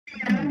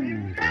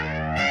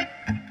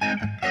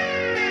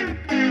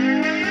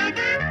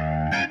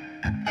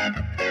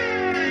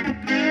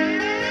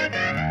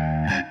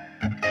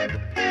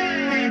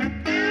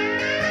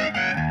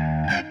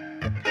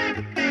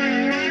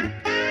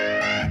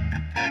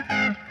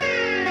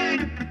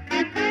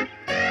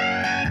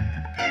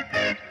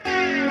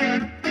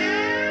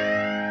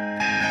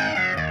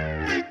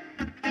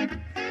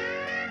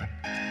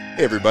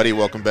Hey everybody,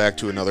 welcome back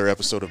to another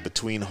episode of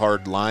Between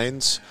Hard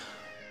Lines,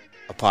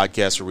 a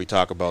podcast where we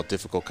talk about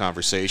difficult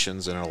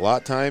conversations and a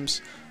lot of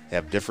times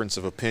have difference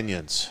of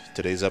opinions.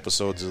 Today's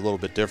episode is a little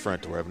bit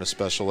different. We're having a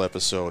special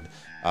episode.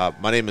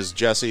 My name is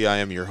Jesse. I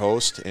am your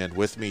host, and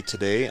with me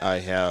today I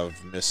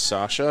have Miss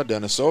Sasha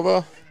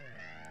Denisova.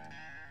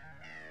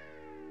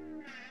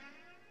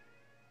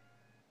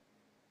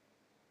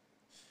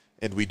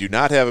 And we do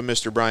not have a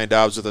Mr. Brian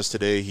Dobbs with us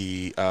today.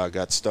 He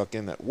got stuck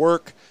in at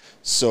work.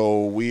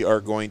 So we are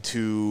going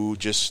to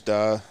just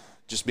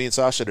me and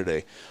Sasha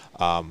today.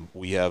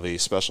 We have a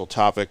special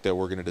topic that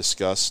we're going to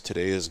discuss.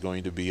 Today is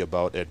going to be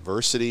about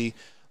adversity,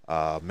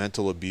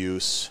 mental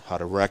abuse, how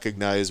to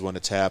recognize when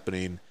it's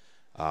happening,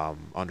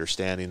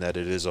 understanding that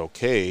it is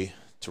okay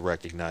to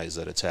recognize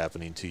that it's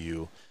happening to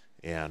you,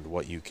 and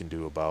what you can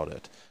do about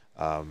it.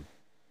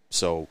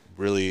 So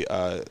really,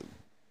 we're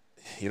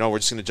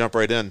just going to jump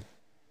right in.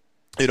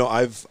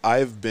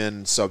 I've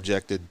been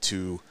subjected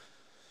to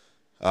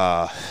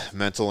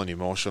mental and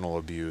emotional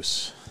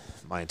abuse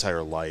my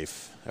entire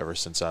life, ever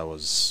since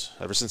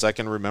I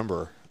can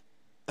remember.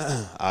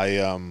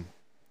 I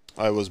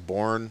was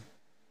born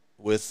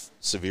with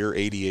severe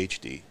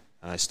ADHD,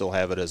 and I still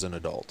have it as an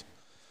adult.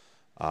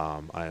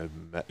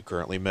 I'm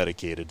currently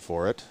medicated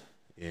for it,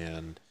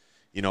 and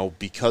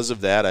because of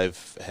that,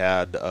 I've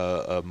had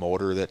a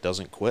motor that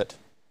doesn't quit.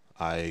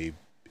 I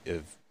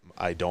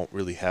don't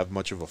really have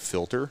much of a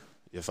filter.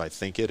 If I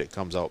think it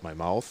comes out my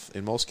mouth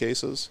in most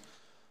cases.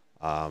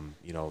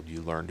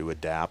 You learn to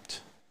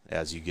adapt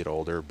as you get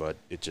older, but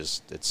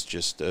it's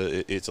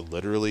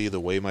literally the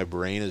way my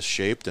brain is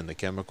shaped and the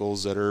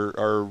chemicals that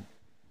are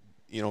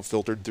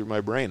filtered through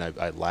my brain.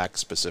 I lack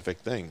specific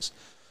things,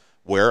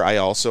 where I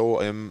also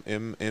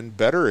am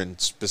better in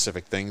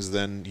specific things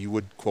than you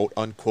would quote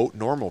unquote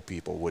normal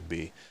people would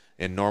be.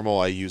 And normal,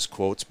 I use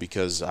quotes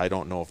because I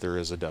don't know if there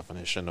is a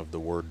definition of the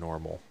word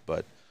normal,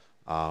 but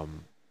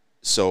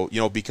so,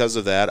 because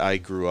of that, I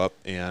grew up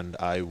and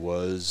I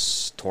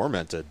was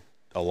tormented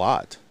a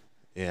lot.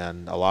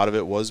 And a lot of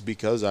it was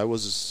because I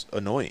was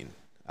annoying.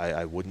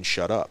 I wouldn't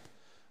shut up.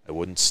 I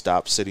wouldn't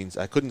stop sitting.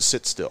 I couldn't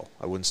sit still.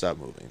 I wouldn't stop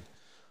moving.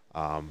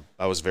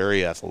 I was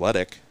very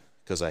athletic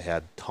because I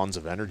had tons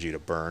of energy to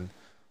burn.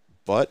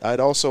 But I'd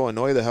also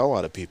annoy the hell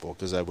out of people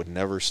because I would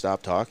never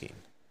stop talking.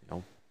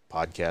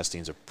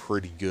 Podcasting is a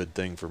pretty good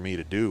thing for me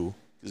to do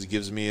because it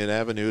gives me an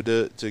avenue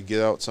to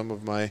get out some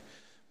of my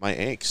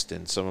angst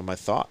and some of my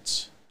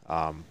thoughts.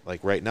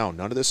 Like right now,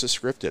 none of this is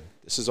scripted.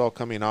 This is all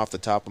coming off the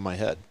top of my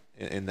head.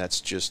 And that's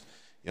just,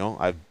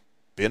 I've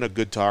been a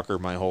good talker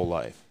my whole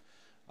life.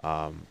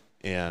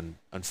 And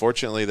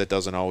unfortunately, that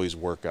doesn't always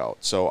work out.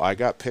 So I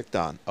got picked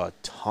on a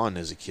ton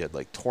as a kid,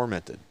 like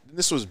tormented.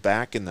 This was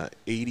back in the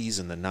 80s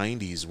and the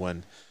 90s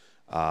when,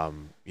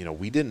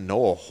 we didn't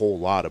know a whole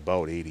lot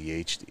about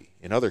ADHD.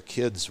 And other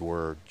kids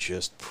were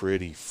just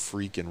pretty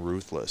freaking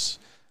ruthless.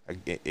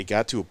 It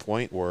got to a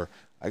point where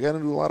I got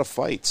into a lot of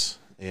fights,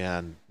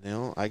 and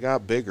I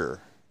got bigger,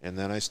 and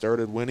then I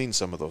started winning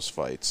some of those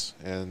fights,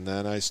 and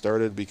then I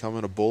started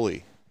becoming a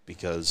bully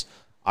because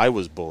I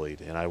was bullied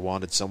and I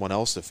wanted someone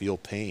else to feel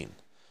pain.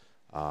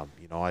 I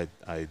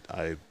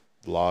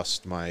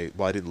lost I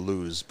didn't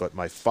lose, but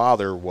my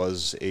father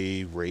was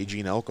a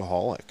raging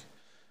alcoholic,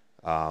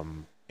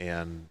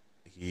 and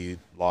he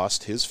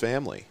lost his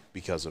family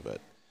because of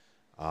it.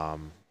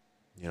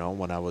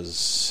 When I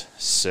was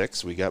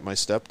 6, we got my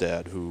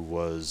stepdad, who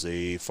was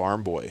a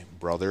farm boy,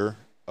 brother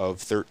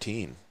of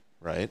 13,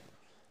 right?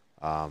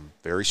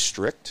 Very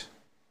strict,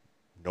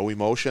 no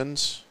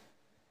emotions,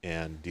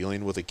 and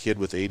dealing with a kid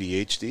with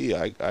ADHD,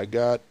 I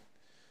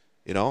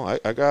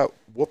got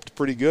whooped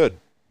pretty good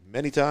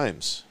many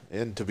times.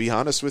 And to be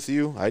honest with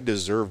you, I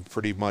deserved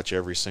pretty much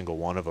every single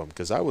one of them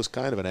because I was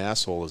kind of an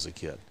asshole as a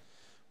kid.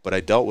 But I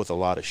dealt with a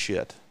lot of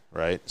shit.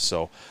 Right?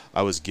 So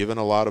I was given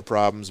a lot of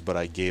problems, but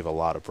I gave a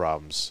lot of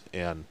problems.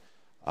 And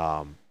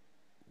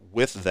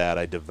with that,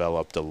 I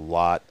developed a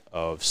lot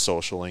of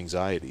social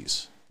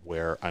anxieties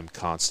where I'm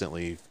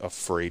constantly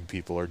afraid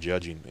people are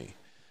judging me.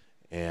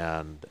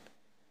 And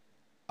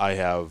I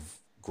have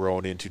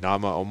grown into, now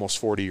I'm almost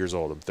 40 years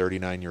old. I'm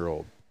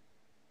 39-year-old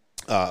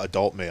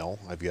adult male.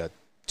 I've got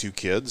 2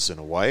 kids and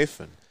a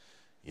wife and,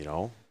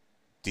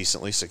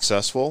 decently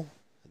successful,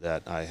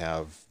 that I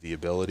have the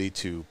ability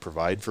to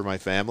provide for my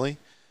family.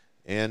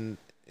 And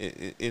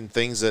in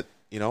things that,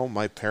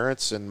 my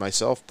parents and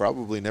myself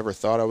probably never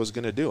thought I was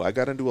going to do. I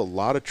got into a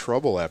lot of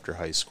trouble after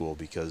high school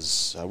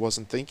because I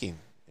wasn't thinking.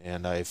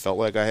 And I felt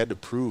like I had to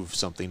prove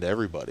something to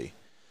everybody.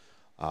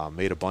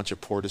 Made a bunch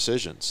of poor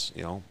decisions,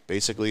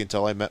 basically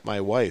until I met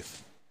my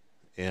wife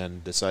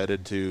and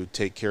decided to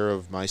take care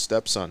of my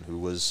stepson, who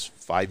was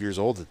 5 years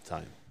old at the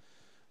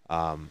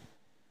time.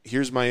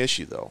 Here's my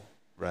issue, though,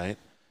 right?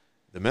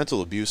 The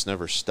mental abuse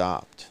never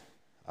stopped.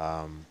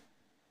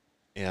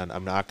 And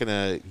I'm not going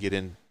to get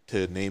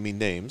into naming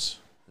names.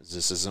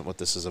 This isn't what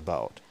this is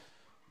about.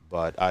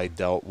 But I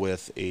dealt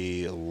with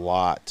a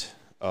lot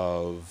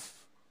of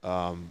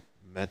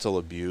mental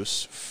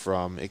abuse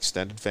from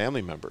extended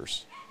family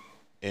members.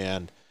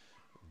 And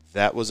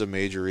that was a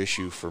major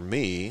issue for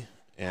me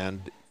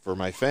and for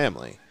my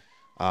family.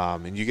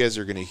 And you guys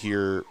are going to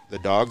hear the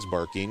dogs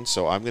barking,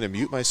 so I'm going to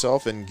mute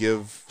myself and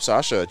give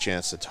Sasha a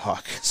chance to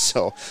talk.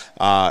 So,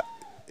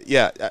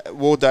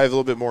 we'll dive a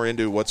little bit more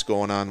into what's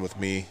going on with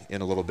me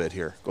in a little bit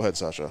here. Go ahead,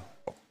 Sasha.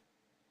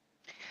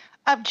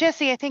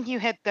 Jesse, I think you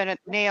hit the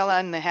nail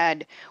on the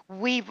head.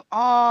 We've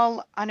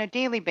all, on a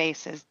daily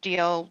basis,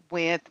 deal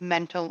with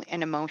mental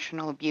and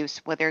emotional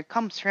abuse, whether it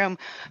comes from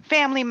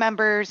family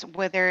members,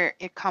 whether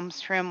it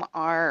comes from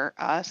our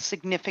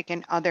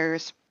significant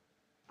others.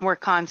 We're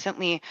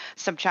constantly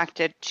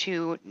subjected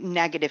to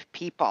negative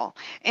people.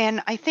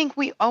 And I think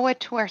we owe it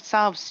to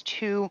ourselves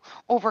to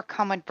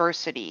overcome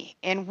adversity.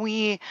 And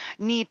we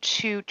need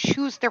to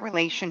choose the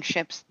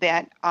relationships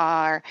that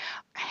are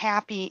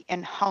happy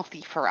and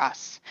healthy for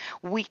us.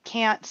 We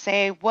can't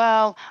say,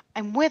 well,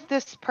 I'm with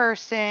this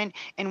person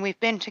and we've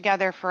been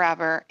together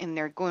forever and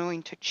they're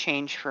going to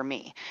change for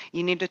me.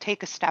 You need to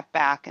take a step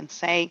back and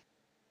say,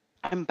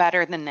 I'm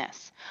better than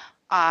this.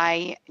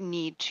 I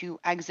need to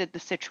exit the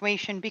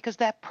situation because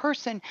that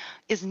person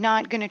is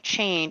not going to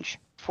change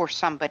for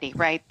somebody,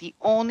 right? The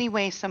only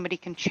way somebody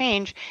can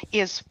change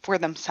is for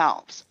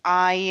themselves.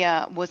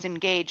 I was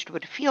engaged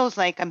what feels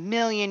like a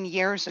million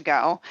years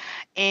ago,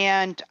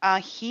 and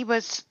he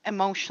was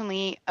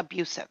emotionally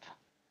abusive.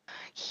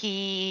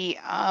 He,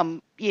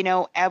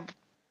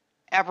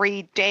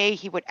 every day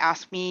he would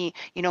ask me,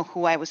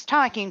 who I was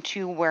talking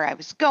to, where I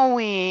was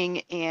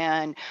going,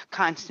 and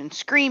constant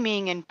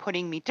screaming and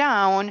putting me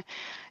down.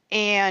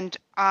 And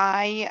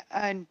I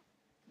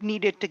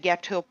needed to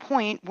get to a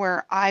point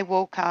where I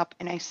woke up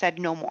and I said,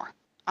 no more.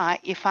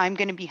 If I'm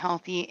going to be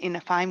healthy and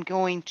if I'm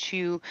going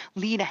to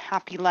lead a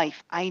happy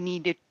life, I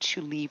needed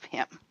to leave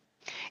him.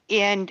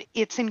 And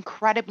it's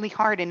incredibly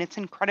hard, and it's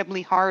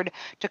incredibly hard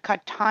to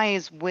cut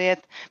ties with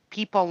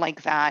people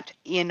like that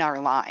in our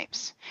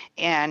lives.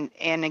 And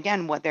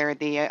again, whether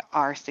they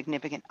are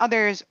significant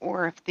others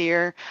or if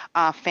they're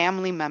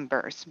family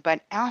members.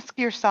 But ask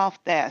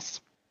yourself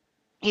this.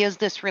 Is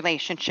this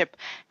relationship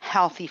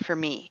healthy for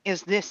me?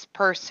 Is this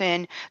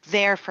person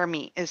there for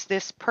me? Is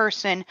this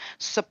person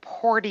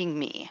supporting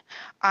me?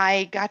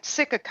 I got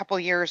sick a couple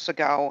years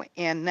ago,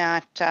 and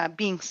that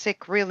being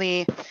sick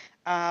really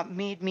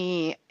made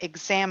me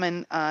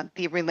examine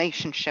the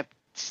relationships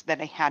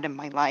that I had in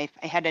my life.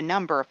 I had a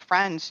number of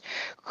friends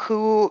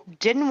who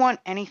didn't want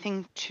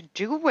anything to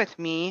do with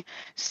me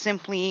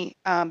simply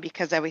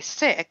because I was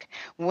sick.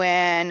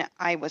 When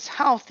I was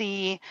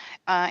healthy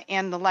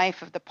and the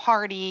life of the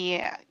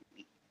party,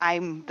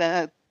 I'm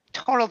the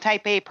total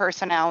type A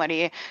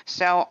personality,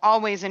 so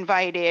always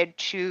invited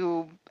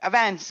to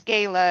events,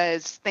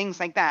 galas, things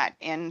like that.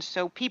 And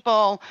so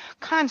people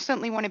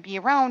constantly want to be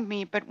around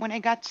me, but when I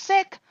got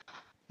sick,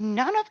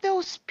 none of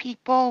those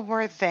people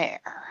were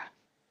there.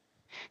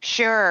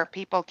 Sure,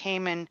 people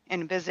came in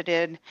and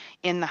visited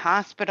in the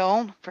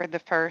hospital for the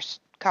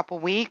first couple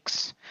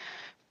weeks,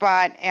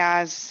 but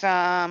as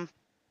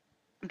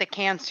the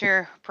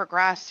cancer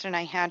progressed and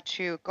I had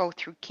to go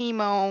through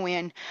chemo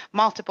and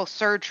multiple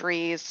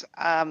surgeries,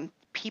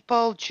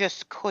 people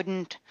just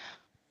couldn't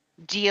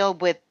deal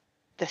with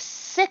the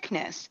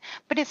sickness.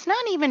 But it's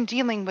not even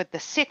dealing with the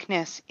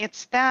sickness,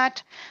 it's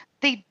that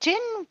they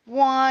didn't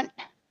want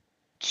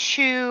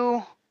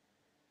to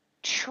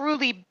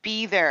truly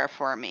be there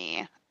for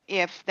me,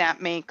 if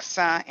that makes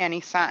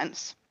any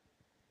sense.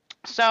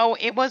 So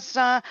it was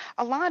a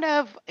lot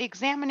of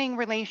examining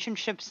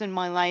relationships in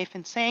my life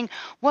and saying,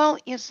 well,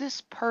 is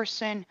this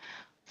person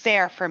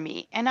there for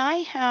me? And I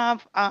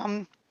have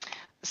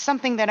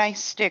something that I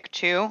stick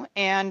to,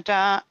 and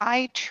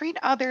I treat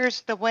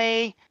others the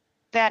way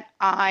that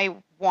I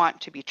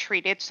want to be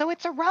treated. So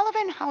it's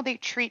irrelevant how they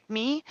treat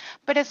me,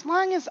 but as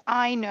long as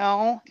I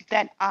know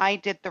that I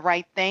did the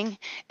right thing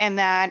and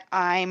that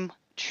I'm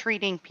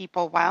treating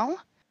people well,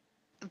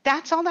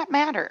 that's all that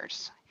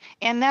matters.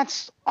 And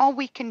that's all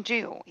we can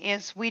do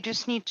is we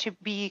just need to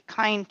be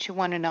kind to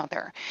one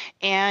another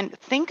and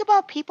think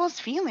about people's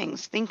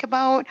feelings. Think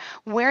about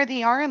where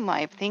they are in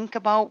life. Think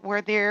about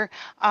where they're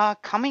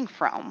coming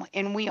from.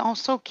 And we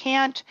also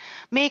can't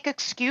make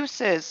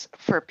excuses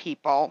for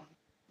people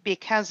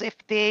because if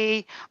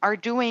they are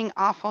doing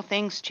awful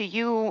things to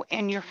you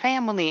and your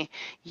family,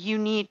 you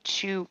need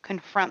to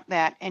confront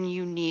that and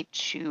you need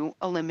to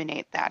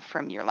eliminate that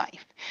from your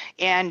life.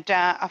 And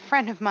a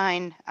friend of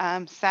mine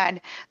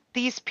said,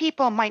 these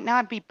people might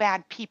not be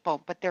bad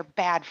people, but they're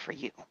bad for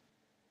you.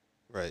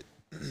 Right.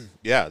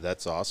 Yeah,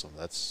 that's awesome.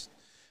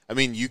 I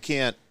mean, you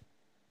can't,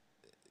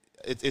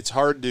 it's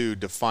hard to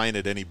define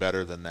it any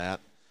better than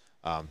that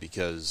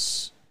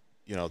because,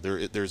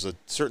 there's a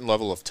certain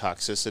level of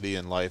toxicity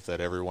in life that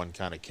everyone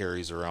kind of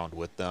carries around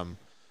with them,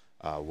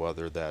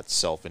 whether that's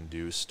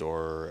self-induced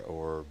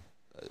or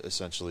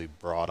essentially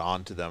brought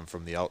onto them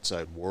from the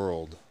outside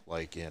world.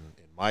 Like in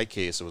my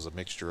case, it was a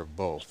mixture of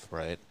both,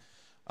 right?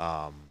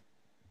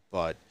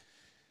 But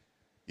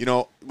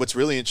what's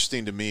really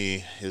interesting to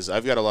me is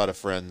I've got a lot of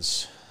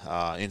friends,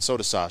 and so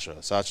does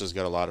Sasha. Sasha's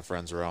got a lot of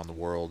friends around the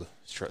world.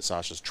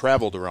 Sasha's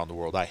traveled around the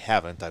world. I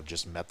haven't. I've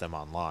just met them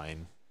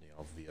online,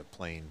 via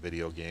playing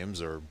video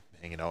games or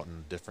hanging out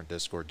in different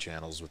Discord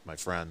channels with my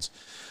friends.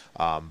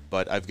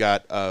 But I've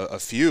got a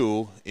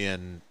few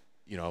in,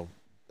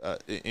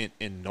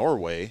 in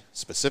Norway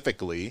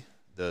specifically,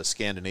 the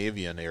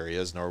Scandinavian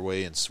areas,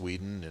 Norway and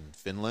Sweden and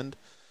Finland.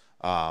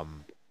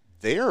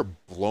 They are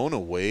blown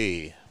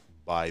away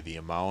by the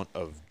amount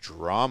of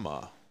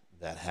drama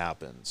that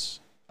happens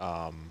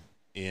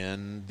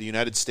in the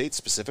United States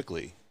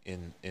specifically.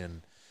 In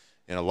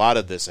a lot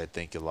of this, I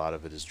think a lot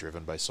of it is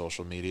driven by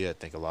social media. I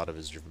think a lot of it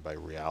is driven by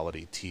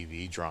reality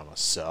TV. Drama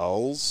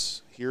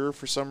sells here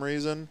for some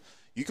reason.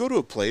 You go to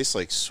a place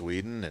like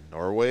Sweden and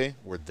Norway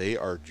where they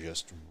are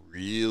just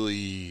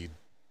really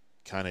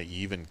kind of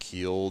even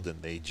keeled,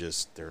 and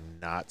they're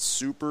not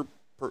super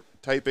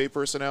type A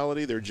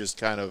personality. They're just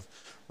kind of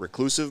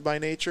reclusive by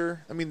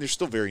nature. I mean, they're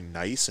still very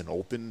nice and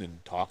open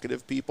and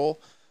talkative people,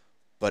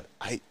 but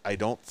I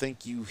don't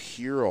think you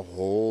hear a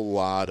whole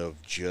lot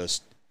of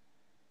just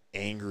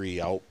angry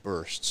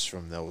outbursts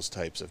from those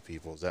types of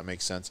people. Does that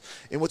make sense?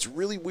 And what's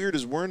really weird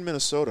is we're in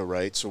Minnesota,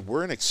 right? So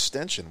we're an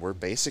extension. We're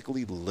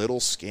basically little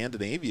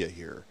Scandinavia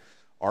here.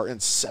 Our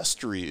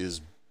ancestry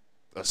is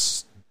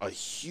a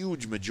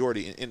huge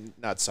majority, in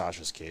not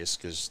Sasha's case,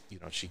 because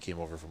she came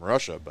over from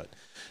Russia, but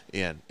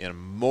in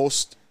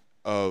most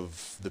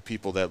of the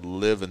people that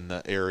live in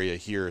the area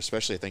here,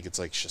 especially I think it's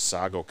like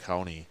Chisago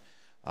County.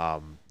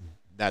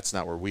 That's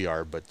not where we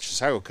are, but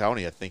Chisago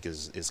County, I think,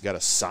 is got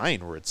a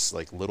sign where it's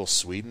like Little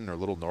Sweden or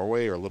Little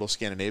Norway or Little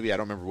Scandinavia. I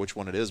don't remember which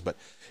one it is, but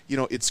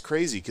it's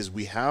crazy because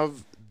we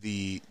have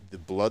the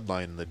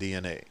bloodline and the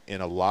DNA,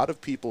 and a lot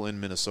of people in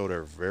Minnesota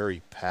are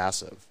very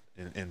passive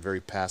and very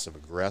passive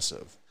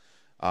aggressive.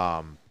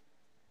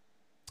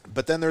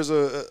 But then there's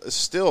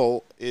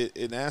still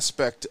an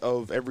aspect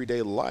of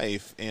everyday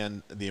life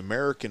and the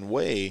American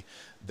way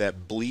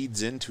that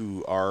bleeds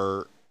into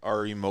our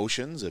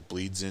emotions. It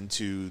bleeds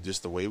into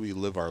just the way we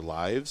live our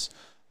lives.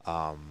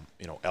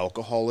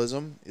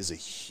 Alcoholism is a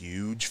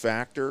huge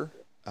factor.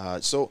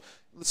 So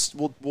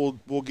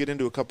we'll get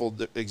into a couple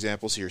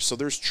examples here. So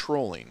there's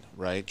trolling,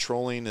 right?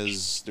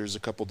 There's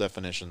a couple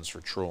definitions for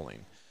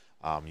trolling.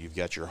 You've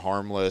got your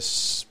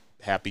harmless,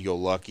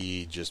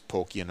 happy-go-lucky, just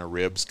poke you in the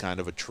ribs kind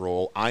of a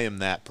troll. I am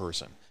that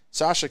person.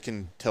 Sasha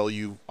can tell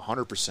you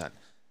 100%.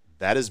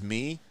 That is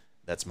me.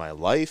 That's my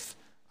life.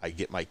 I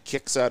get my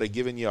kicks out of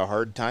giving you a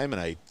hard time,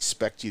 and I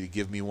expect you to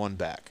give me one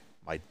back.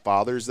 My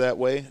father's that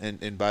way,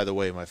 and by the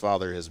way, my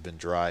father has been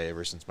dry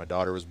ever since my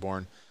daughter was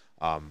born.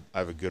 I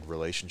have a good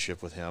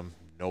relationship with him.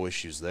 No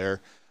issues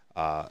there.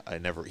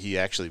 He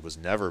actually was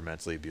never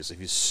mentally abusive.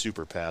 He's a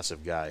super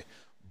passive guy.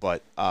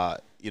 But,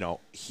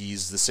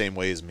 he's the same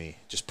way as me.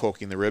 Just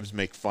poking the ribs,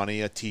 make fun of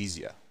you, tease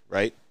you,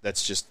 right?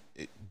 That's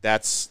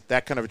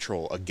that kind of a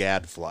troll, a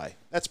gadfly.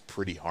 That's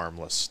pretty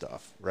harmless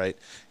stuff, right?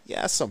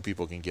 Yeah, some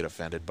people can get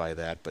offended by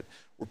that, but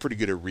we're pretty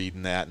good at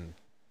reading that, and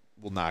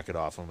we'll knock it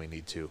off when we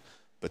need to.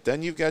 But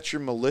then you've got your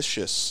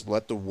malicious,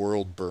 let the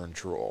world burn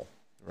troll,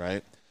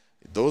 right?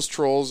 Those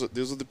trolls,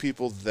 those are the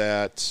people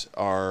that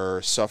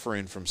are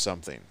suffering from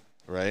something,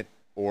 right?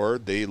 Or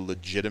they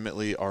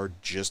legitimately are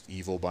just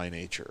evil by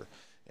nature,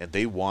 and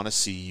they want to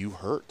see you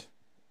hurt.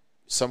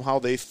 Somehow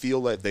they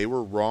feel that they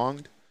were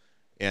wronged,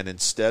 and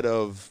instead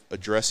of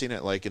addressing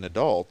it like an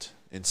adult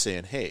and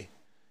saying, hey,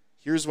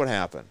 here's what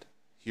happened.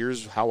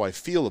 Here's how I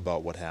feel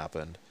about what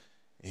happened.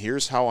 And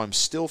here's how I'm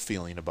still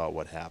feeling about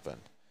what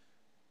happened.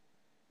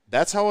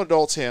 That's how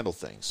adults handle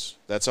things.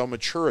 That's how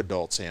mature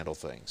adults handle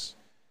things.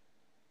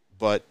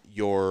 But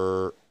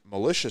your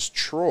malicious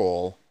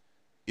troll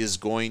is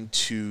going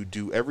to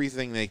do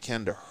everything they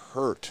can to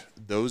hurt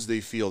those they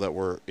feel that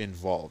were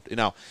involved.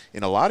 Now,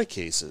 in a lot of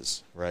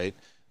cases, right,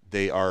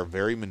 they are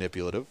very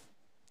manipulative.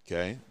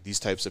 Okay, these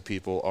types of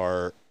people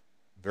are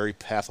very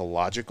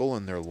pathological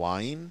in their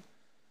lying,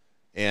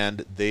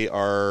 and they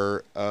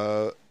are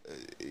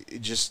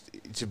just,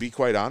 to be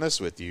quite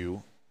honest with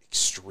you,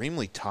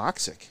 extremely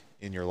toxic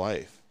in your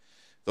life.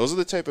 Those are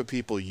the type of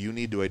people you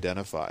need to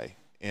identify,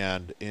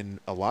 and in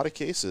a lot of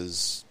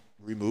cases,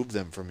 remove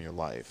them from your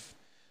life.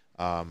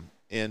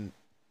 And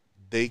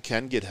they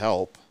can get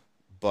help,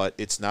 but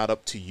it's not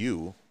up to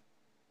you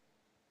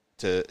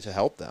to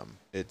help them.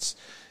 It's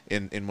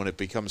and when it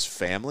becomes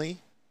family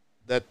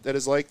that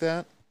is like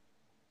that,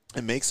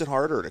 it makes it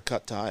harder to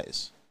cut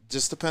ties. It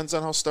just depends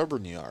on how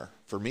stubborn you are.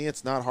 For me,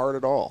 it's not hard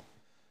at all.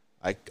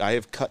 I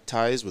have cut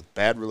ties with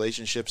bad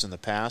relationships in the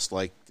past,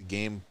 like the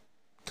game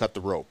Cut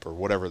the Rope or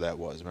whatever that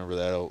was. Remember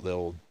that the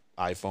old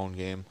iPhone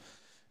game?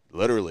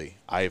 Literally,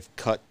 I've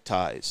cut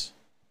ties,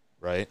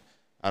 right?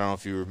 I don't know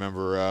if you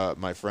remember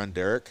my friend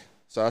Derek,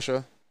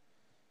 Sasha.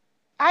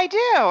 I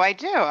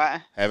do.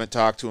 Haven't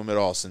talked to him at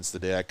all since the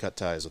day I cut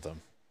ties with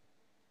him.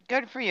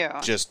 Good for you.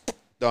 Just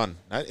done.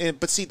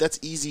 But see, that's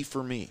easy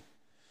for me.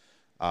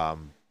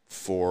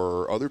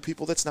 For other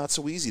people, that's not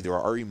so easy. There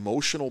are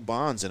emotional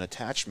bonds and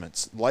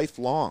attachments,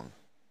 lifelong.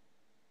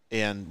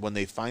 And when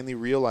they finally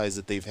realize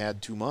that they've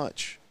had too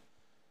much,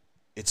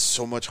 it's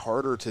so much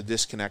harder to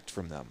disconnect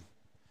from them.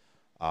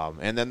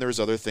 And then there's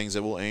other things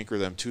that will anchor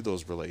them to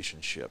those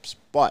relationships.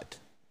 But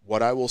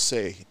what I will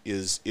say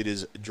is it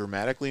is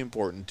dramatically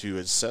important to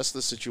assess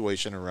the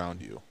situation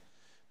around you.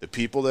 The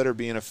people that are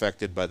being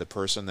affected by the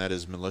person that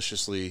is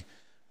maliciously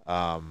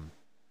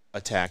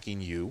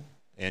attacking you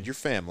and your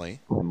family.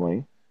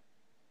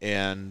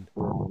 And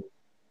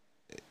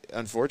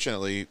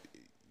unfortunately,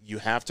 you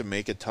have to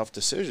make a tough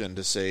decision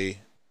to say,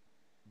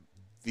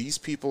 these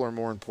people are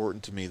more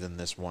important to me than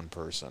this one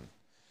person.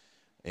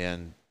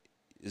 And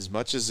as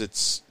much as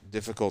it's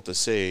difficult to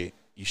say,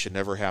 you should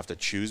never have to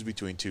choose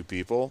between two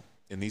people.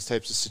 In these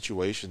types of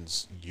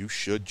situations, you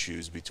should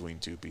choose between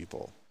two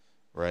people,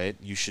 right?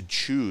 You should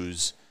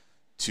choose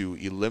to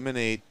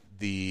eliminate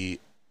the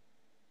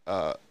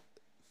the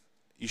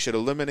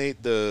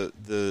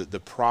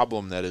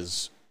problem that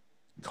is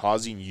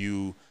causing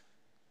you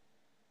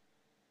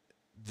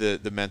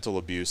the mental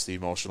abuse, the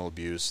emotional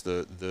abuse,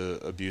 the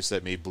abuse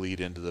that may bleed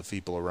into the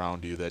people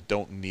around you that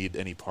don't need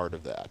any part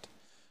of that.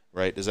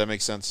 Right? Does that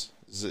make sense?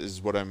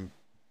 Is what I'm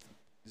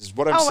saying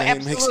absolutely.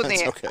 Makes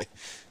sense? Okay.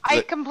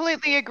 I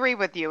completely agree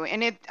with you,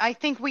 and I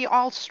think we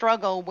all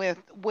struggle with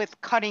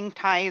cutting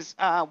ties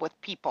with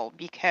people,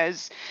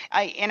 because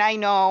I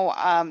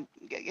know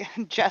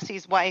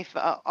Jesse's wife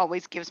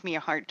always gives me a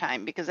hard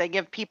time because I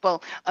give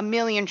people a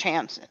million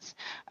chances,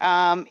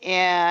 and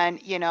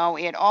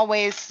it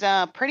always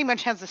pretty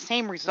much has the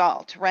same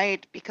result,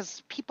 right?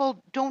 Because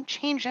people don't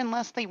change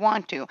unless they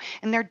want to,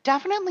 and they're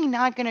definitely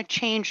not going to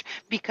change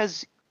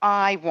because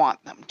I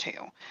want them to.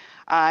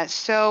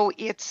 So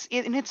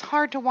it's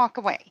hard to walk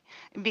away,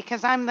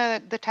 because I'm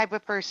the type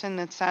of person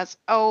that says,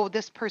 oh,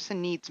 this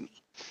person needs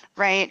me,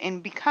 right?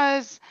 And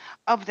because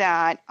of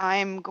that,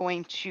 I'm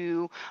going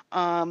to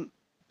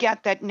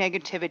get that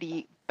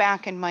negativity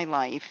back in my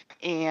life,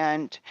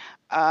 and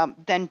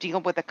then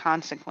deal with the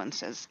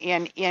consequences.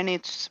 And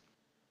it's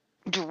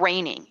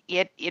draining.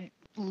 It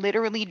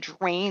literally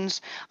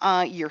drains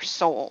your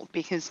soul,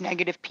 because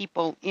negative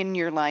people in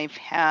your life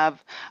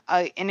have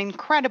an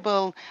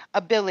incredible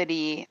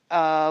ability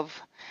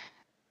of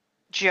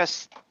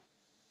just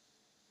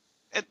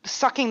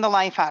sucking the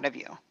life out of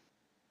you.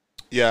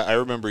 Yeah, I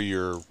remember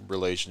your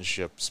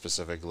relationship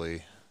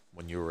specifically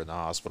when you were in the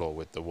hospital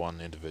with the one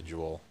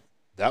individual.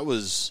 That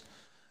was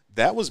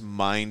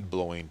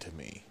mind-blowing to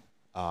me.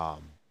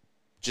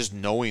 Just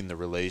knowing the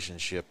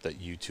relationship that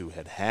you two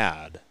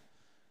had.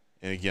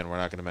 And again, we're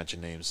not going to mention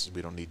names.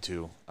 We don't need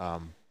to.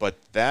 But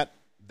that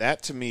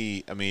to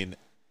me, I mean,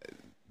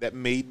 that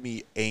made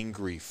me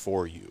angry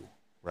for you,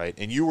 right?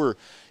 And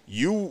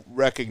you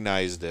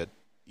recognized it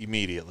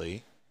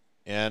immediately,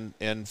 and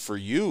for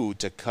you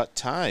to cut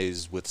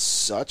ties with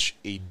such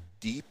a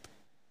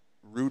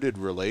deep-rooted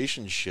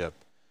relationship,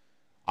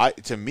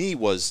 to me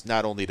was,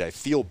 not only did I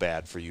feel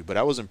bad for you, but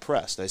I was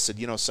impressed. I said,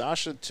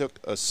 Sasha took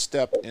a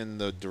step in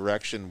the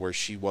direction where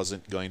she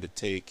wasn't going to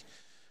take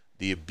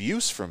the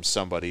abuse from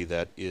somebody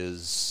that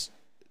is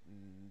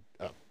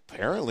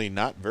apparently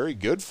not very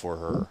good for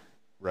her,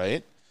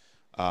 right?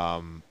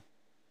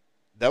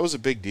 That was a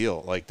big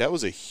deal. Like, that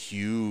was a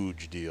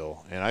huge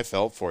deal, and I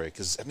felt for you,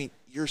 because, I mean,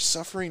 you're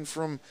suffering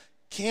from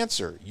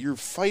cancer. You're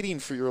fighting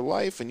for your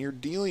life, and you're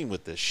dealing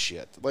with this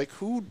shit. Like,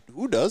 who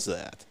does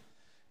that?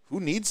 Who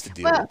needs to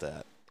deal with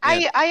that?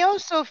 I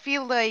also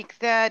feel like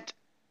that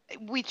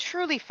we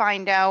truly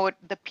find out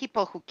the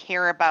people who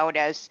care about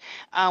us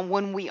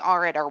when we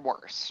are at our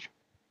worst.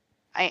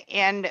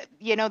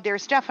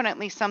 There's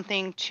definitely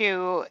something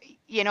to,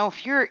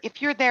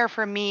 if you're there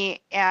for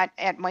me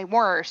at my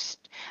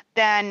worst,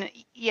 then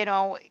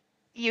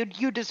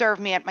you deserve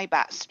me at my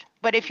best.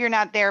 But if you're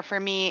not there for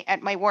me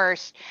at my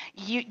worst,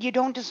 you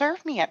don't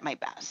deserve me at my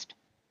best.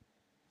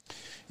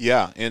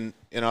 Yeah, and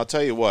I'll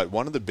tell you what,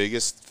 one of the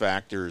biggest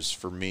factors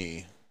for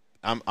me,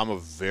 I'm a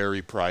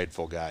very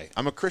prideful guy.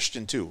 I'm a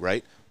Christian too,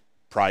 right?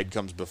 Pride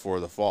comes before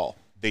the fall.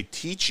 They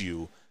teach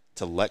you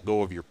to let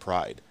go of your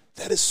pride.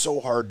 That is so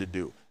hard to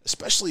do,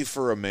 especially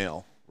for a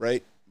male,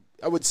 right?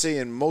 I would say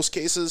in most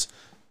cases,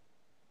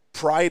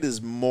 pride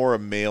is more a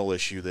male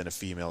issue than a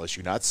female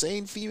issue. Not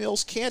saying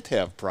females can't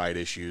have pride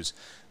issues,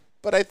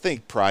 but I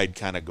think pride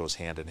kind of goes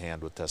hand in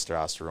hand with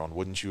testosterone.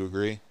 Wouldn't you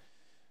agree?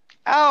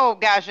 Oh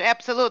gosh,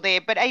 absolutely.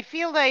 But I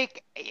feel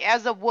like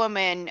as a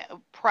woman,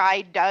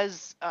 pride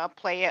does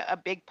play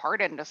a big part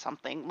into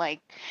something.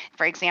 Like,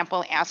 for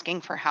example,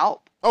 asking for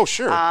help. Oh,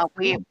 sure.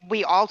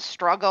 We all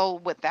struggle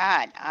with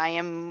that. I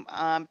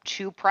am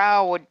too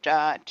proud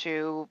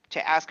to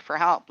ask for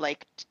help.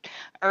 Like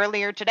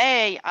earlier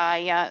today,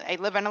 I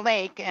live on a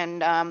lake,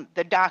 and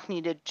the dock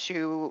needed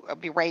to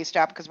be raised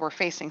up because we're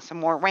facing some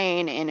more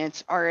rain, and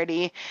it's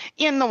already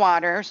in the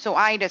water. So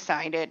I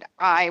decided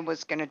I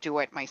was going to do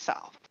it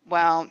myself.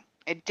 Well,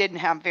 it didn't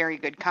have very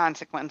good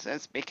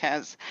consequences,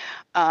 because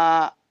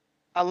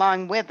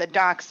along with the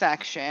dock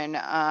section,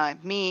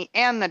 me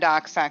and the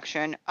dock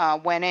section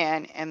went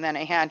in, and then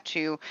I had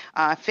to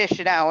fish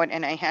it out,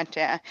 and I had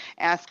to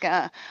ask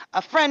a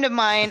friend of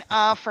mine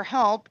for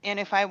help. And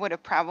if I would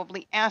have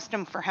probably asked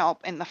him for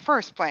help in the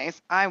first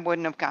place, I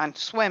wouldn't have gone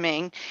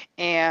swimming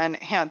and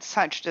had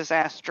such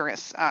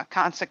disastrous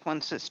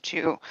consequences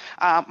to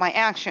my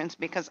actions,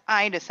 because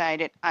I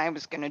decided I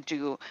was going to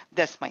do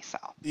this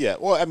myself. Yeah,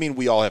 well, I mean,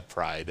 we all have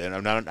pride,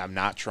 and I'm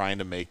not trying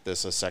to make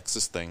this a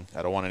sexist thing.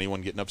 I don't want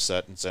anyone getting upset.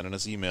 upset and sending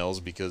us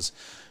emails because,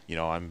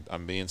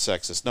 I'm being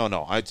sexist.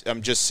 No,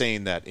 I'm just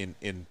saying that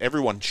in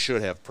everyone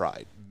should have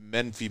pride,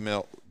 men,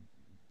 female,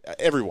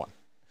 everyone.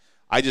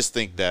 I just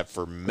think that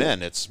for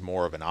men, it's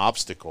more of an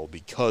obstacle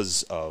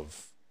because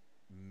of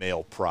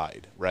male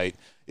pride, right?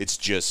 It's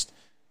just,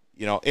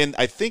 and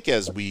I think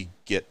as we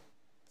get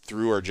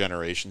through our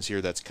generations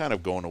here, that's kind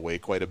of going away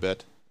quite a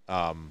bit.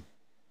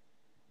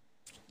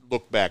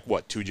 Look back,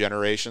 2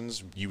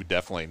 generations, you would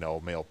definitely know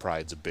male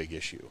pride's a big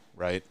issue,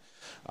 right?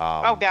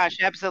 Oh gosh,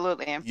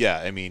 absolutely. Yeah,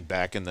 I mean,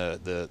 back in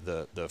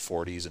the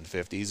 40s and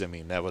 50s, I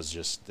mean, that was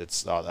just,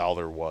 it's all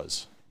there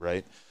was,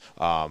 right?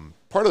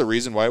 Part of the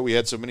reason why we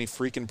had so many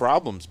freaking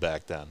problems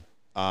back then.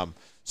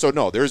 So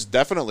no, there's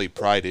definitely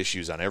pride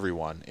issues on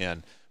everyone,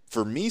 and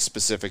for me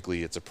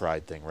specifically, it's a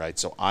pride thing, right?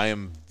 So I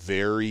can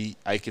very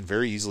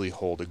easily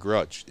hold a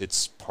grudge.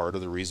 It's part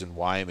of the reason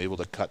why I'm able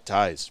to cut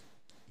ties.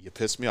 You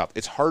piss me off.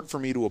 It's hard for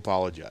me to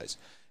apologize,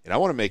 and I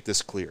want to make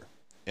this clear.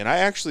 And I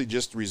actually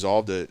just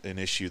resolved an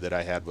issue that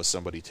I had with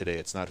somebody today.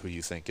 It's not who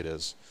you think it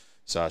is,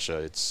 Sasha.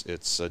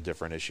 It's a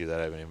different issue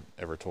that I haven't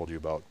ever told you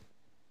about.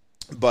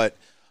 But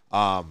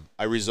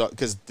I resolved,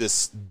 because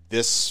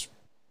this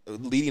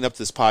leading up to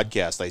this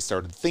podcast, I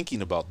started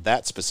thinking about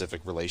that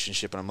specific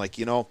relationship, and I'm like,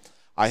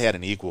 I had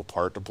an equal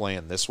part to play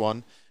in this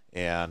one,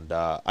 and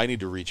I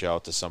need to reach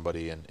out to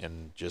somebody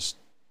and just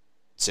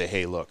say,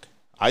 hey, look,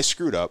 I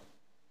screwed up.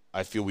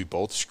 I feel we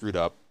both screwed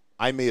up.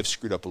 I may have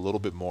screwed up a little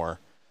bit more,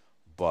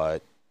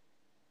 but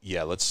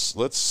yeah, let's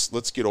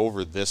get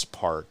over this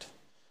part,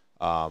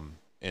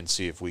 and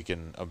see if we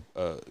can,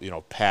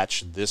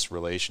 patch this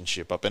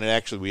relationship up.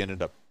 And we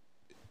ended up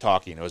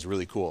talking. It was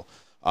really cool.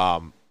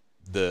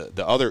 The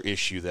other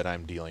issue that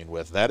I'm dealing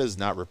with, that is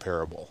not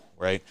repairable,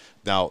 right?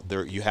 Now,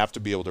 you have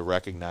to be able to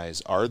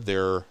recognize, are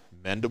there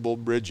mendable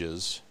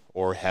bridges,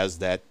 or has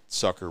that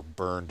sucker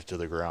burned to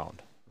the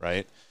ground,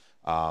 right?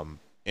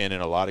 And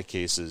in a lot of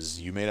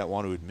cases, you may not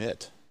want to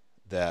admit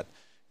that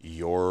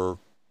your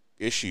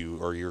issue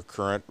or your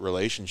current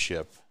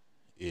relationship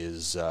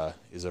is a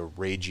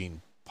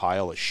raging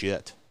pile of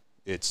shit.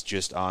 It's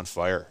just on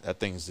fire.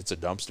 It's a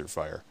dumpster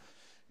fire.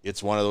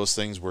 It's one of those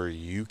things where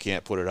you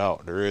can't put it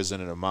out. There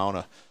isn't an amount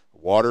of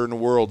water in the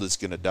world that's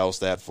going to douse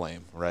that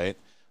flame, right?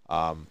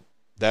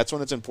 That's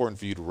when it's important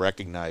for you to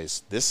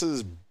recognize this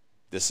is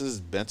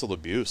mental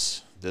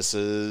abuse. This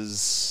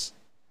is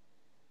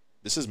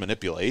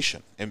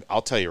manipulation. And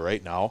I'll tell you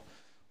right now,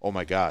 oh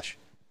my gosh,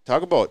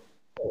 talk about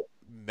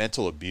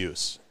mental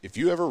abuse. If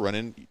you ever run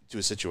into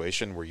a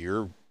situation where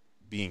you're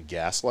being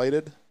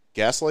gaslighted,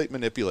 gaslight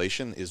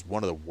manipulation is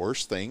one of the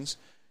worst things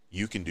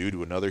you can do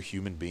to another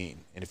human being.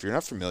 And if you're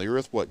not familiar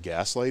with what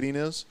gaslighting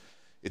is,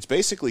 it's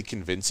basically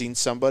convincing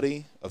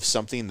somebody of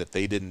something that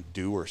they didn't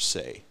do or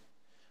say.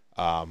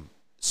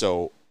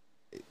 So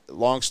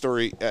long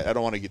story, I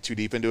don't want to get too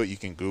deep into it. You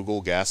can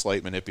Google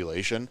gaslight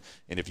manipulation,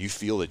 and if you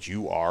feel that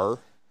you are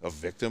a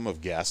victim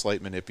of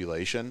gaslight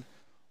manipulation,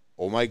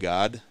 oh my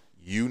God,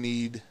 you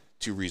need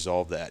to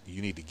resolve that.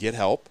 You need to get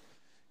help,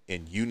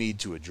 and you need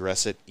to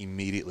address it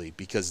immediately,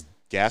 because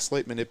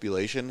gaslight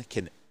manipulation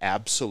can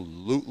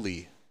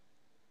absolutely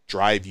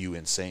drive you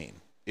insane.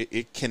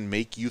 It can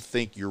make you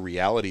think your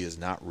reality is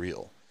not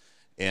real,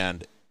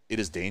 and it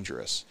is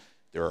dangerous.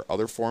 There are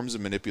other forms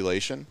of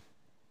manipulation.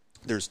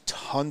 There's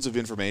tons of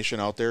information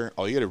out there.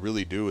 All you got to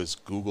really do is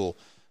Google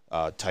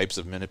types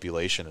of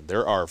manipulation. And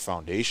there are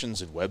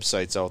foundations and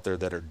websites out there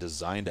that are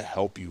designed to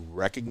help you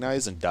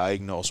recognize and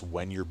diagnose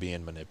when you're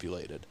being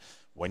manipulated,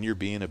 when you're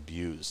being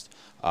abused.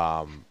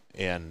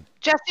 And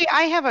Jesse,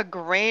 I have a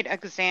great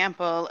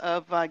example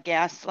of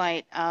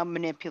gaslight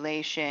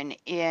manipulation,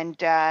 and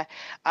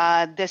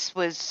this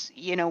was,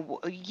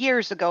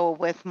 years ago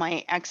with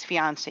my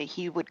ex-fiance.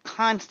 He would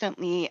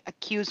constantly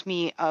accuse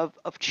me of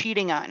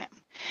cheating on him,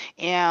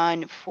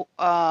 and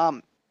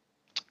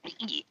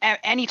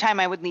anytime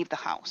I would leave the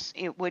house,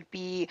 it would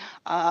be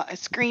a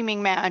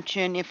screaming match,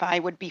 and if I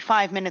would be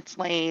 5 minutes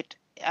late,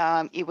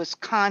 it was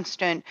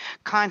constant,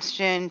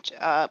 accusation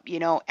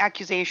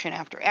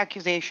after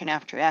accusation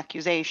after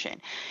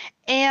accusation.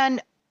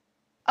 And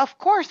of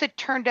course, it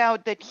turned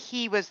out that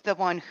he was the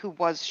one who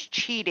was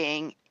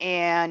cheating,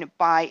 and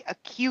by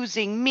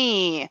accusing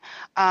me,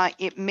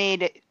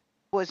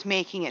 was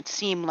making it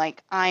seem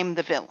like I'm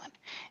the villain.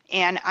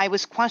 And I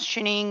was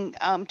questioning,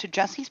 to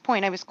Jesse's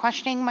point, I was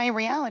questioning my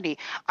reality.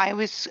 I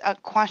was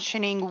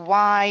questioning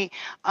why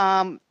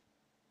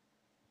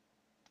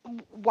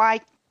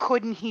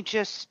couldn't he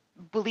just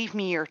believe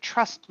me or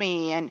trust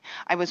me? And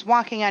I was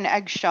walking on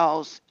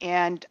eggshells,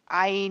 and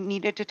I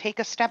needed to take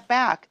a step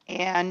back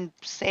and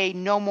say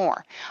no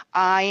more.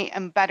 I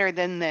am better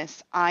than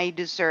this. I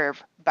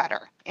deserve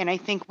better. And I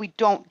think we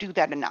don't do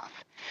that enough.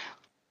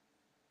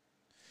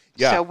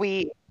 yeah, So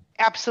we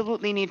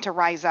absolutely need to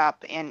rise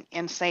up and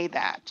say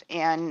that,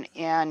 and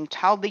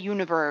tell the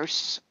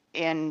universe,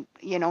 and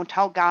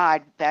tell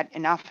God that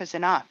enough is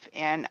enough,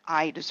 and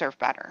I deserve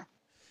better.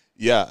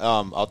 yeah.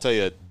 I'll tell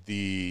you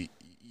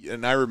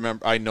and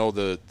I know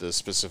the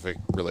specific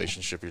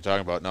relationship you're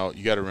talking about. Now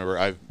you got to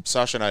remember,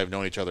 Sasha and I have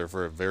known each other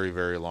for a very,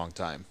 very long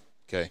time.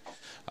 Okay.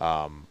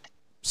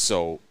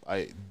 So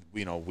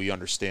we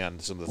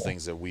understand some of the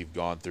things that we've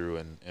gone through,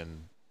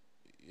 and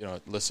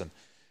listen,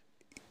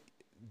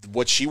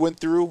 what she went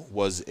through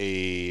was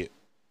a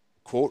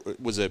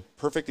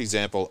perfect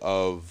example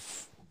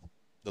of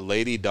the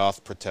lady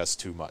doth protest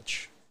too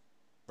much,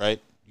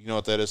 right? You know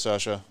what that is,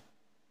 Sasha?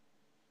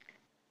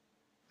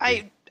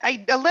 I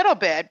a little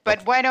bit, but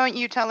Okay. why don't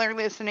you tell our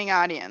listening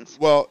audience?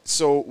 Well,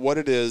 so what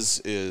it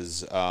is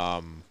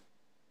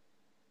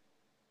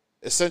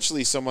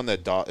essentially someone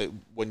that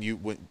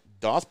when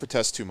doth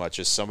protest too much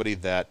is somebody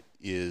that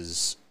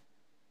is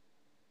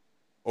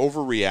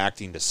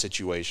overreacting to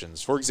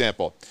situations. For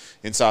example,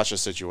 in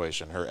Sasha's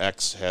situation, her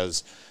ex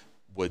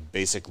would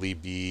basically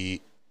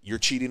be, you're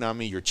cheating on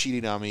me, you're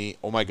cheating on me,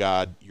 oh my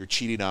God, you're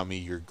cheating on me,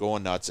 you're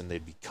going nuts, and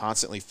they'd be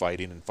constantly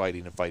fighting and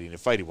fighting and fighting and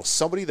fighting. Well,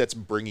 somebody that's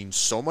bringing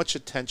so much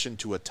attention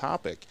to a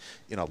topic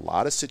in a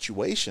lot of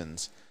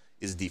situations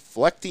is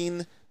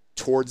deflecting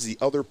towards the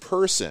other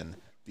person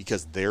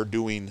because they're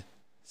doing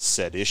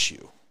said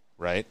issue,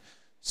 right?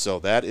 So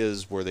that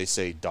is where they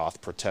say doth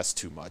protest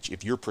too much.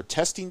 If you're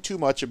protesting too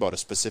much about a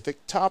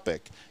specific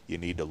topic, you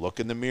need to look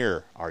in the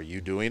mirror. Are you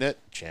doing it?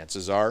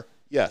 Chances are,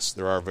 yes.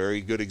 There are very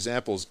good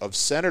examples of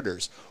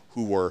senators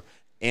who were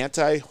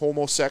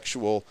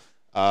anti-homosexual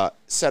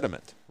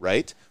sentiment,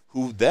 right?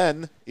 Who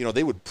then,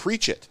 they would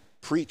preach it,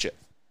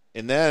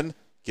 and then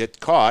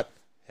get caught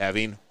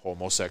having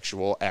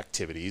homosexual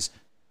activities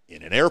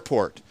in an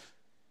airport.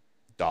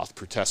 Doth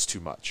protest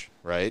too much,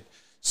 right?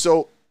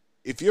 So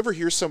if you ever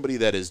hear somebody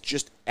that is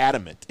just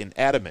adamant and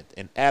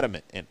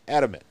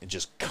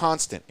just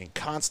constant,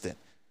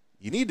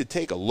 you need to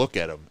take a look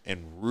at them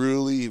and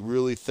really,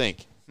 really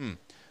think,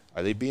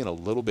 are they being a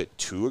little bit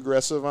too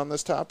aggressive on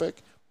this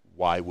topic?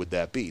 Why would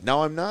that be?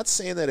 Now, I'm not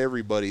saying that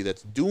everybody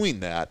that's doing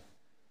that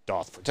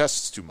doth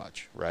protest too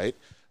much, right?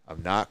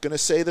 I'm not going to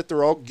say that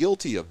they're all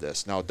guilty of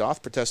this. Now,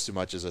 doth protest too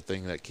much is a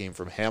thing that came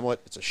from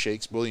Hamlet. It's a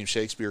William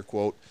Shakespeare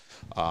quote.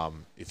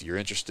 If you're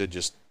interested,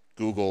 just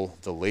Google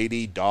 "the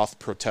lady doth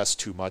protest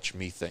too much,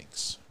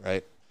 methinks,"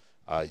 right?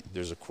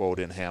 There's a quote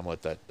in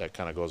Hamlet that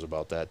kind of goes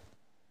about that.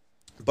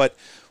 But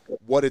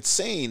what it's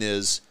saying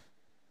is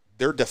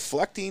they're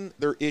deflecting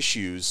their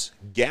issues.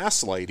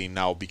 Gaslighting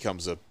now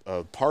becomes a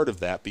part of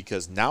that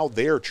because now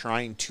they're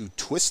trying to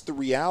twist the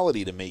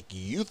reality to make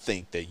you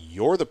think that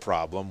you're the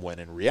problem when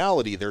in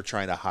reality they're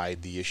trying to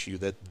hide the issue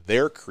that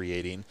they're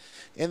creating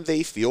and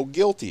they feel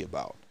guilty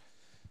about.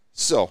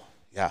 So,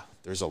 yeah,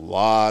 there's a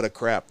lot of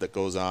crap that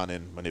goes on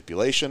in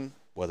manipulation,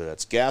 whether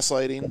that's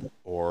gaslighting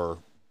or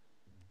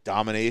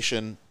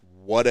domination,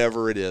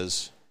 whatever it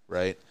is,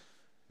 right?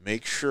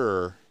 Make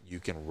sure you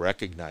can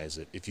recognize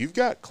it. If you've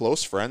got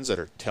close friends that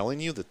are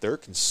telling you that they're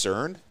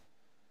concerned,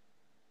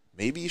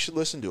 maybe you should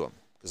listen to them.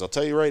 Because I'll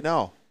tell you right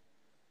now,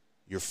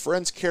 your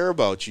friends care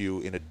about you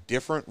in a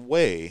different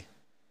way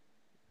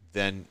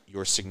than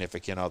your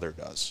significant other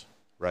does,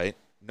 right?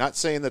 Not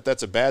saying that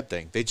that's a bad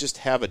thing. They just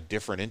have a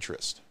different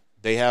interest.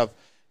 They have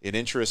an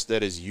interest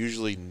that is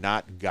usually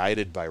not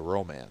guided by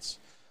romance.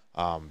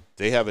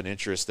 They have an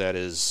interest that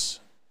is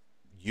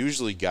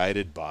usually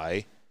guided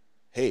by,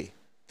 hey,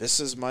 this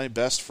is my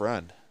best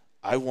friend.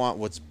 I want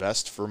what's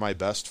best for my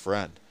best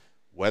friend.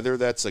 Whether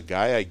that's a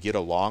guy I get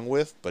along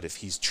with, but if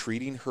he's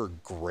treating her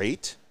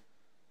great,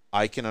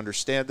 I can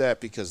understand that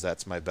because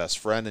that's my best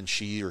friend and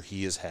she or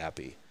he is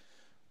happy.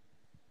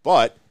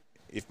 But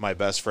if my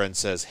best friend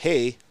says,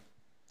 hey,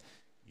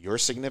 your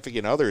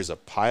significant other is a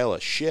pile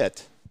of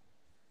shit,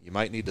 you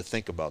might need to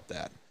think about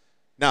that.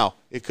 Now,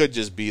 it could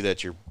just be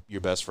that your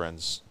best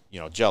friend's,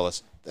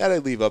 jealous. That I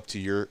leave up to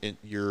your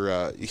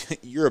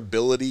your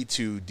ability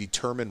to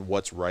determine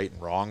what's right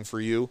and wrong for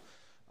you.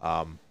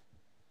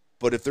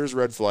 But if there's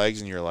red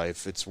flags in your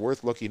life, it's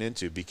worth looking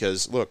into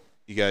because, look,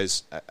 you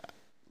guys,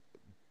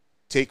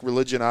 take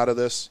religion out of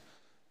this.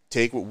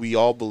 Take what we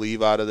all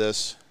believe out of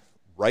this.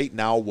 Right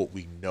now, what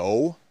we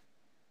know,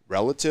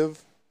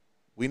 relative,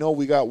 we know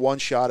we got one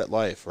shot at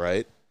life,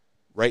 right?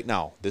 Right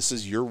now, this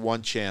is your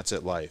one chance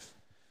at life.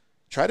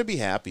 Try to be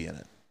happy in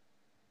it.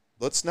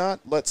 Let's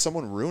not let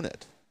someone ruin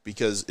it.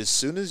 Because as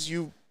soon as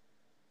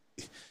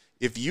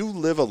if you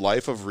live a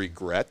life of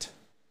regret,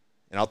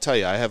 and I'll tell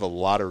you, I have a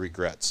lot of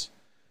regrets,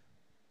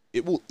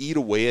 it will eat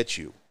away at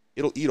you.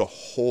 It'll eat a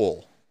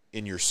hole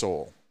in your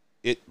soul.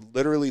 It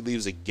literally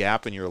leaves a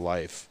gap in your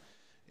life,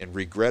 and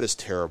regret is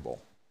terrible.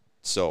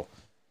 So,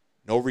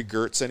 no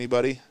regrets,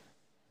 anybody?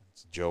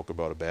 It's a joke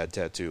about a bad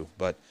tattoo,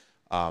 but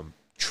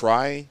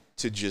try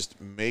to just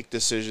make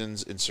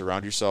decisions and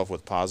surround yourself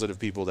with positive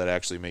people that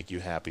actually make you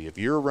happy. If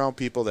you're around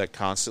people that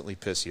constantly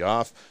piss you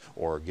off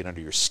or get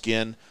under your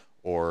skin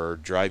or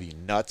drive you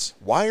nuts,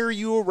 why are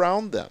you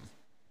around them?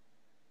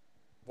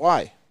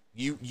 Why?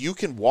 You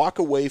can walk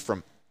away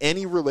from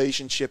any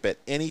relationship at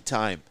any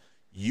time.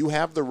 You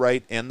have the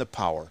right and the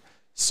power.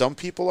 Some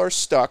people are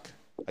stuck.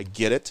 I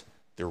get it.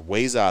 There are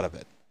ways out of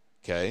it.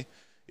 Okay?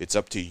 It's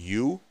up to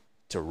you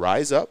to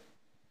rise up,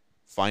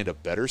 find a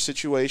better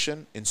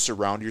situation, and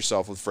surround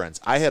yourself with friends.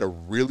 I had a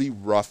really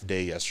rough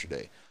day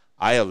yesterday.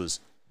 I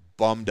was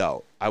bummed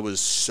out. I was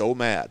so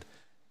mad.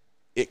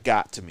 It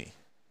got to me,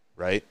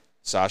 right?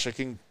 Sasha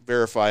can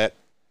verify it.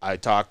 I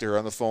talked to her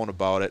on the phone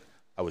about it.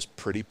 I was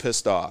pretty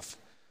pissed off.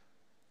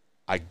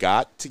 I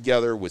got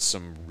together with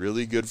some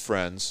really good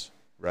friends,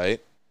 right?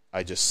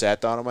 I just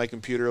sat down on my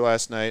computer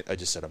last night. I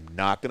just said, I'm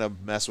not going to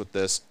mess with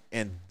this.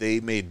 And they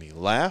made me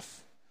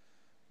laugh.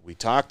 We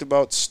talked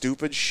about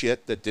stupid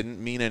shit that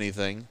didn't mean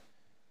anything.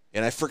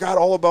 And I forgot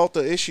all about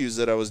the issues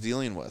that I was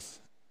dealing with.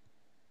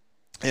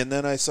 And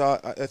then I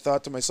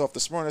thought to myself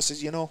this morning, I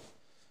said,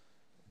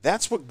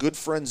 that's what good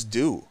friends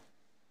do.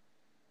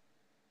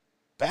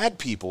 Bad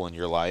people in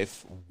your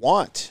life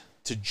want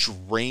to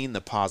drain the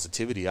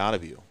positivity out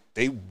of you.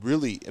 They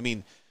really,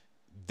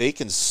 they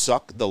can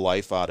suck the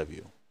life out of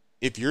you.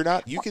 If you're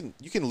not, you can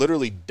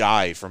literally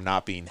die from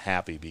not being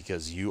happy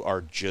because you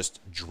are just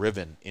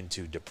driven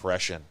into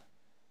depression,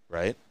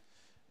 right?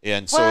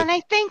 And so, and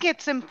I think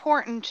it's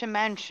important to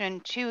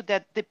mention too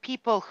that the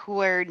people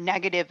who are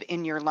negative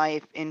in your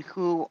life and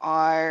who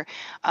are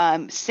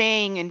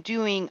saying and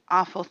doing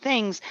awful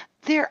things,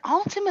 they're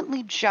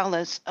ultimately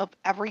jealous of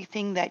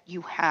everything that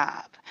you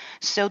have.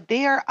 So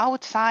they are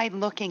outside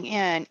looking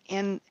in,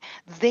 and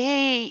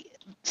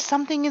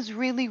something is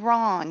really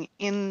wrong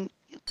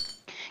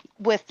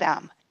with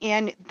them.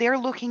 And they're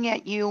looking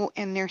at you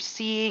and they're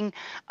seeing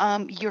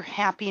your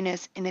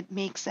happiness, and it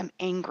makes them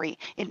angry.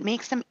 It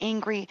makes them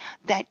angry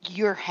that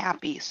you're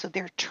happy. So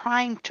they're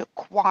trying to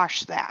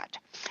quash that.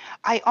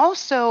 I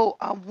also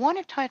want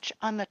to touch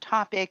on the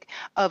topic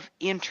of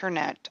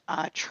internet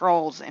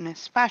trolls, and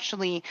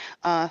especially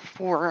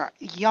for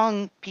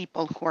young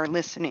people who are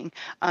listening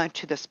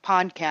to this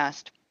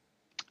podcast.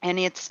 And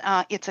it's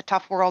a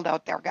tough world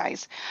out there,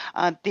 guys.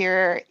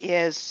 There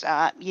is,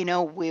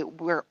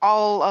 we're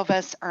all of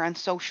us are on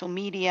social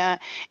media,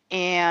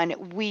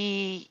 and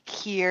we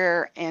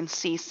hear and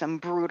see some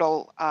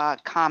brutal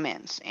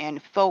comments,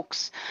 and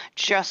folks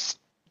just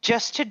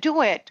to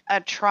do it,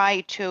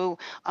 try to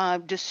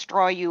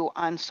destroy you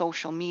on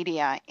social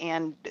media.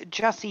 And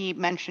Jesse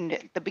mentioned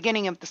at the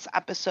beginning of this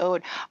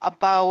episode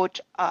about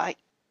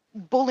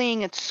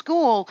bullying at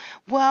school.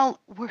 Well,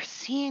 we're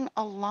seeing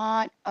a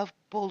lot of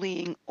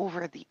bullying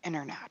over the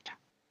internet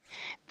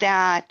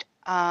that,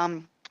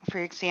 for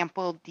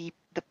example, the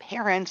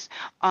parents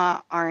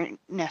aren't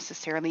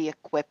necessarily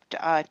equipped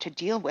to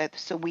deal with.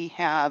 So we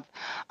have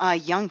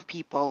young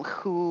people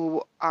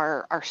who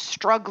are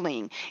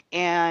struggling,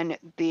 and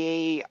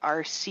they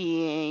are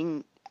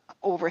seeing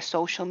over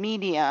social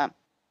media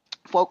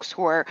folks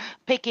who are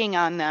picking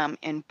on them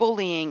and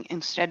bullying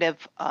instead of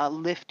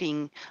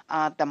lifting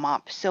them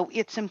up. So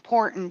it's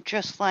important,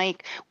 just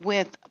like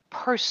with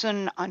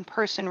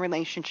person-on-person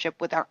relationship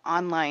with our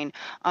online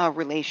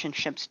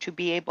relationships, to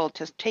be able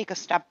to take a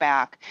step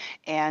back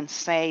and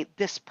say,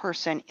 this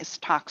person is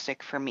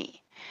toxic for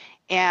me.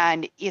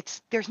 And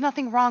there's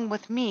nothing wrong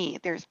with me.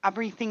 There's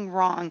everything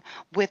wrong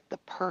with the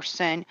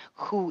person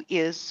who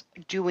is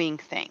doing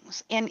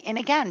things. And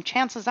again,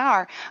 chances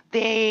are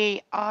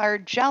they are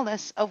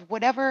jealous of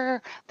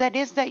whatever that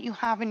is that you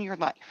have in your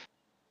life.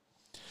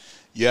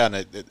 Yeah, and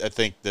I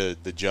think the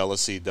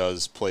jealousy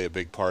does play a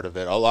big part of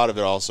it. A lot of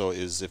it also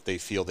is if they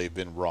feel they've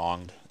been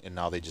wronged, and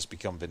now they just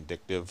become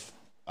vindictive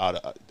out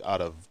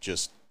of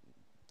just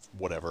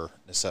whatever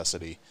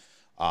necessity.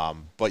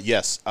 But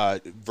yes,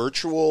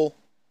 virtual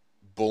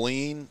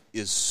bullying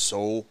is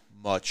so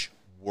much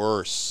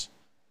worse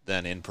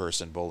than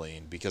in-person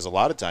bullying, because a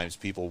lot of times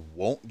people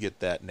won't get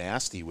that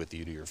nasty with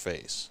you to your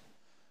face,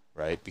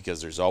 right?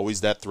 Because there's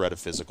always that threat of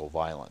physical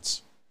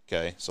violence.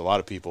 Okay, so a lot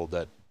of people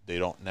that they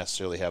don't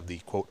necessarily have the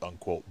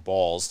quote-unquote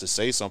balls to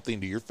say something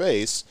to your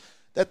face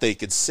that they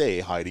could say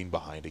hiding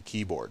behind a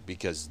keyboard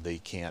because they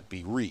can't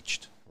be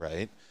reached,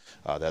 right?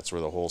 That's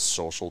where the whole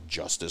social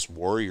justice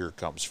warrior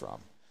comes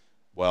from.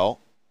 Well,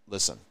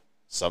 listen,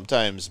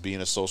 sometimes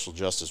being a social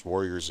justice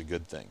warrior is a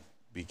good thing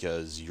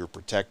because you're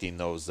protecting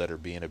those that are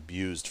being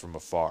abused from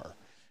afar.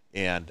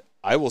 And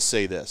I will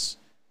say this,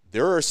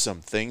 there are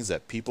some things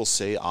that people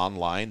say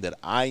online that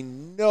I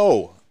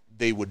know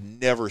they would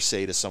never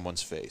say to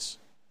someone's face.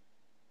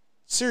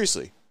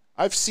 Seriously,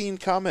 I've seen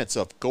comments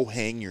of, go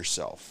hang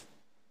yourself,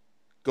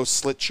 go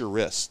slit your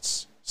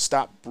wrists,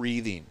 stop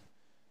breathing,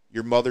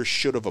 your mother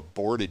should have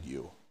aborted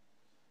you.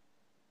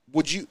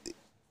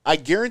 I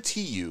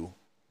guarantee you,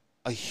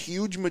 a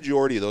huge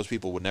majority of those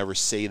people would never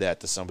say that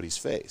to somebody's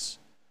face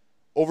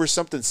over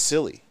something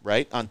silly,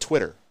 right? On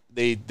Twitter,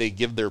 they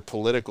give their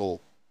political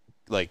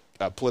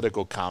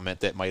comment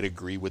that might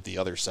agree with the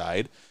other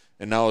side,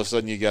 and now all of a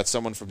sudden you got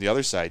someone from the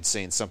other side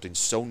saying something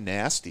so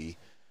nasty.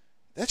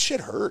 That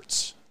shit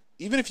hurts.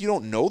 Even if you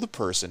don't know the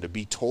person, to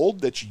be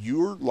told that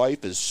your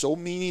life is so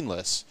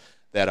meaningless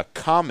that a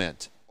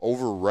comment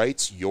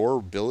overwrites your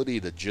ability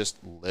to just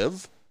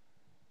live,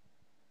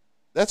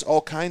 that's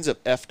all kinds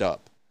of effed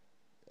up.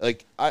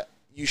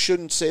 You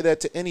shouldn't say that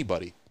to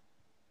anybody.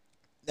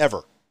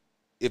 Never.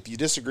 If you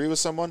disagree with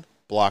someone,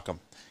 block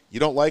them. You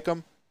don't like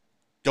them,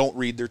 don't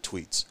read their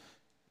tweets.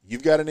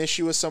 You've got an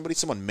issue with somebody,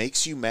 someone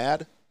makes you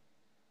mad,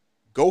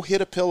 go hit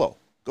a pillow.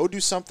 Go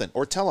do something.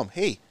 Or tell them,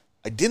 hey,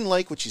 I didn't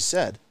like what you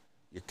said.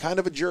 You're kind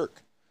of a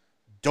jerk.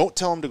 Don't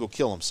tell them to go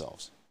kill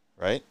themselves,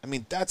 right? I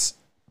mean, that's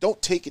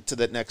don't take it to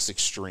that next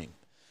extreme.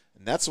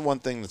 And that's the one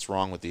thing that's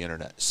wrong with the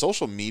internet.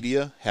 Social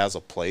media has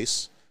a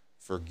place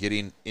for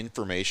getting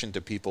information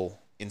to people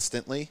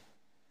instantly,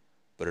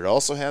 but it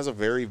also has a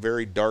very,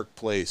 very dark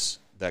place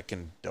that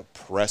can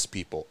depress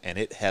people, and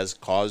it has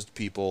caused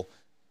people,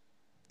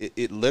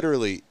 it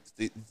literally,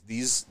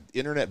 these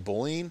internet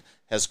bullying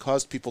has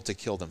caused people to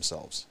kill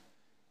themselves.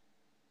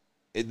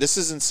 This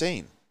is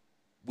insane.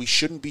 We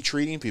shouldn't be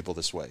treating people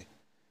this way.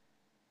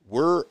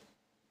 A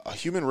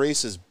human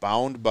race is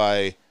bound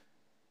by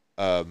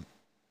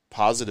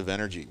positive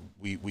energy.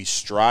 We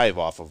strive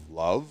off of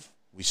love.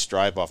 We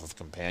strive off of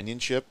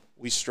companionship.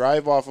 We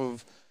strive off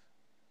of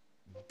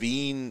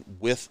being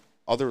with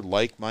other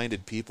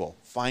like-minded people.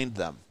 Find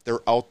them.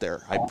 They're out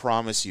there. I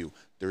promise you.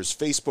 There's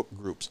Facebook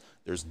groups.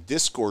 There's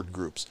Discord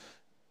groups.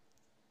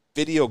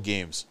 Video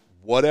games.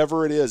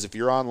 Whatever it is. If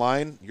you're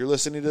online, you're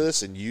listening to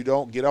this and you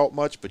don't get out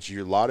much, but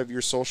a lot of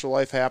your social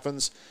life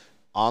happens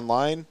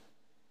online,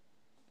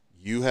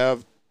 you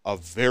have a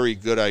very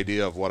good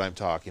idea of what I'm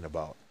talking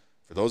about.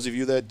 For those of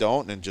you that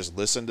don't and just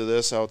listen to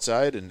this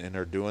outside and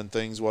are doing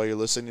things while you're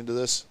listening to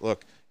this,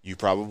 look, you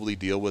probably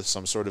deal with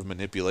some sort of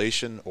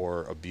manipulation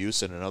or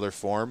abuse in another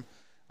form.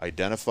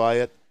 Identify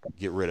it,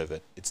 get rid of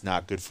it. It's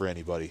not good for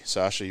anybody.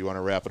 Sasha, you want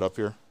to wrap it up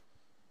here?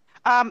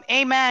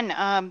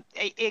 Amen.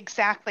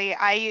 Exactly.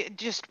 I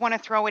just want to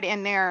throw it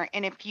in there.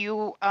 And if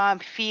you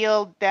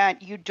feel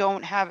that you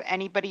don't have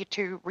anybody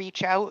to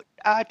reach out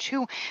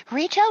to,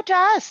 reach out to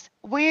us.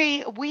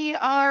 We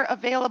are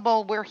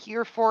available. We're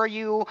here for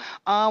you.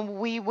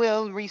 We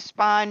will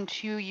respond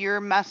to your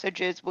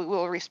messages. We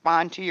will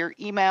respond to your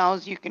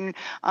emails. You can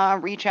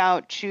reach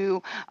out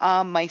to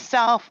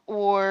myself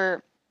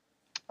or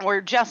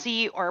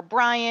Jesse or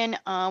Brian.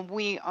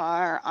 We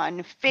are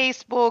on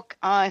Facebook.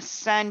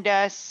 Send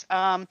us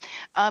a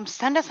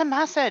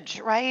message,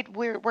 right?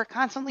 We're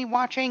constantly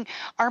watching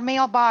our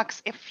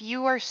mailbox. If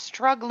you are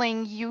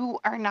struggling, you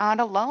are not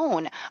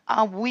alone.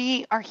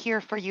 We are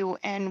here for you,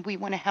 and we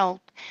want to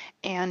help.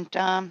 And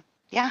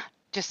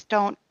just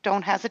don't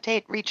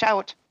hesitate. Reach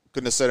out.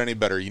 Couldn't have said any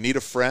better. You need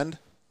a friend?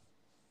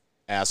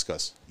 Ask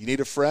us. You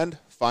need a friend?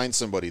 Find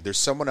somebody. There's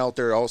someone out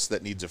there else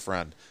that needs a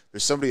friend.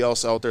 There's somebody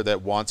else out there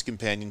that wants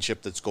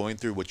companionship, that's going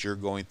through what you're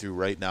going through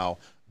right now.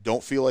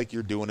 Don't feel like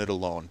you're doing it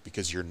alone,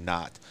 because you're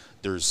not.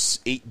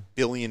 There's 8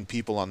 billion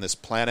people on this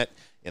planet,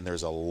 and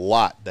there's a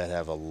lot that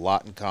have a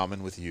lot in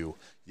common with you.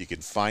 You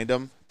can find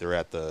them. They're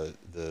at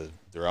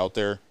they're out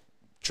there.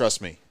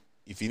 Trust me.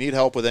 If you need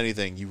help with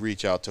anything, you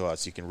reach out to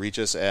us. You can reach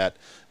us at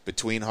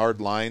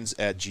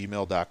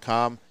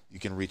betweenhardlines@gmail.com. You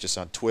can reach us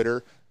on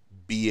Twitter,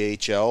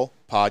 BHL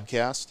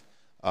Podcast.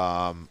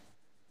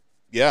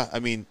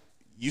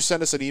 You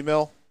send us an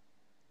email,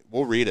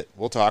 we'll read it,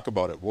 we'll talk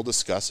about it, we'll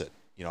discuss it.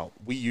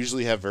 We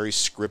usually have very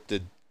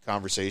scripted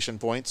conversation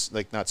points,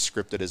 like not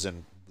scripted as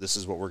in this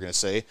is what we're going to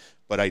say,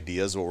 but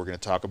ideas what we're going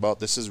to talk about.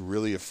 This is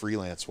really a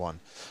freelance one.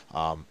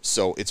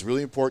 So it's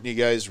really important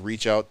you guys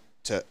reach out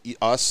to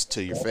us,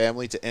 to your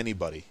family, to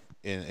anybody,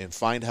 and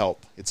find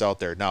help. It's out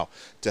there. Now,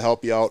 to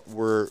help you out,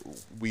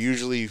 we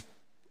usually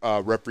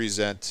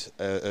represent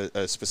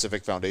a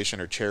specific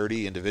foundation or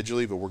charity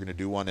individually, but we're going to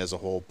do one as a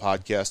whole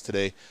podcast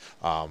today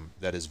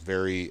that is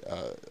very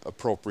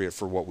appropriate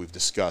for what we've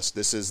discussed.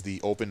 This is the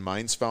Open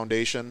Minds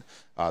Foundation.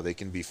 They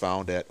can be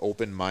found at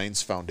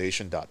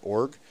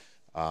openmindsfoundation.org.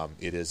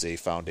 It is a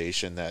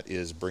foundation that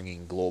is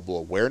bringing global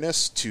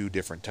awareness to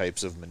different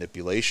types of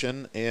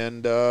manipulation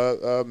and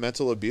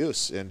mental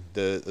abuse, and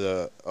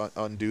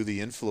undo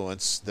the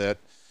influence that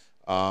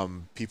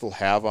people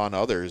have on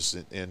others,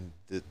 and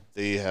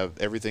they have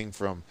everything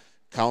from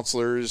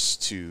counselors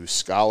to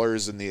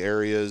scholars in the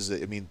areas.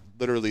 I mean,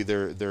 literally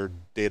their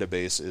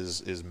database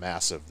is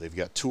massive. They've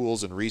got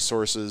tools and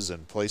resources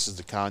and places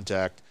to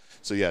contact.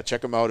 So yeah,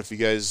 check them out. If you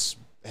guys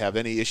have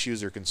any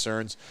issues or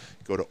concerns,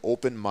 go to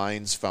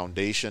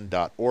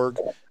openmindsfoundation.org.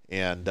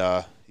 And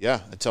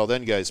until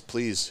then, guys,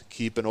 please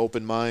keep an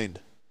open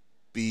mind.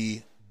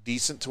 Be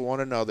decent to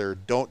one another.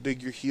 Don't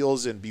dig your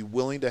heels in. Be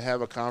willing to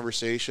have a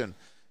conversation.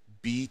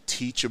 Be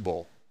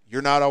teachable.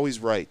 You're not always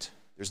right.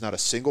 There's not a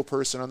single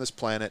person on this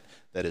planet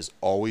that is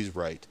always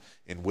right.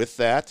 And with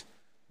that,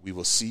 we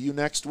will see you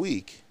next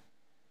week.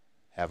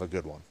 Have a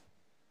good one.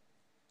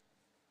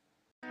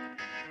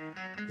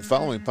 The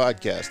following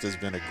podcast has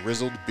been a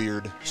Grizzled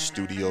Beard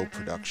Studio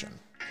production.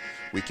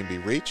 We can be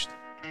reached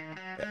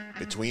at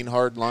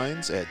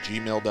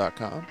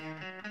betweenhardlines@gmail.com,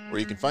 or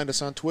you can find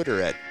us on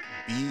Twitter at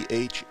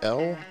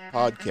BHL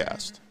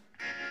Podcast.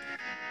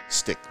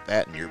 Stick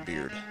that in your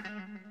beard.